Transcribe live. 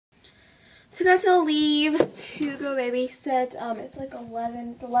So I'm about to leave to go babysit. It's like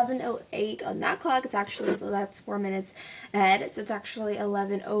 11:08 on that clock. It's actually, so that's 4 minutes ahead. So it's actually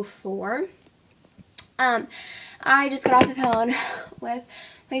 11:04. I just got off the phone with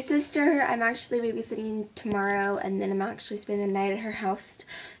my sister. I'm actually babysitting tomorrow, and then I'm actually spending the night at her house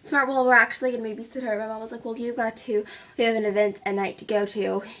tomorrow. Well, we're actually going to babysit her. My mom was like, well, we have an event at night to go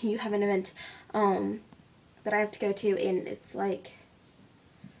to. You have an event, that I have to go to, and it's like,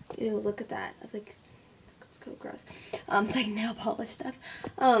 ew, look at that. I was like, it's so gross. It's like nail polish stuff.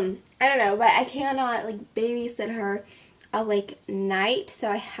 I don't know, but I cannot, like, babysit her at, like, night, so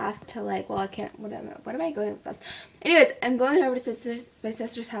I have to, like, well, I can't, what am I going with this? Anyways, I'm going over to my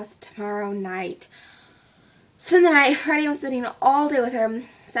sister's house tomorrow night. Spend the night. Friday I'm spending all day with her.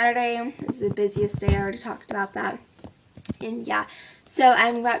 Saturday is the busiest day. I already talked about that. And yeah, so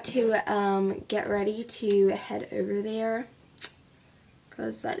I'm about to get ready to head over there,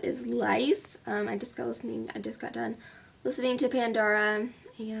 because that is life. I just got done listening to Pandora,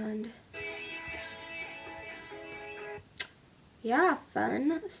 and yeah,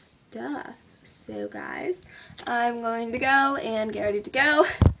 fun stuff. So guys, I'm going to go and get ready to go.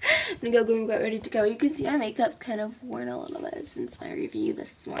 I'm going to go and get ready to go. You can see my makeup's kind of worn a little bit since my review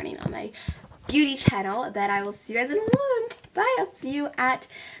this morning on my beauty channel, but I will see you guys in a little bit. Bye. I'll see you at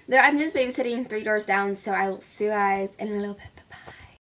I'm just babysitting 3 doors down, so I will see you guys in a little bit.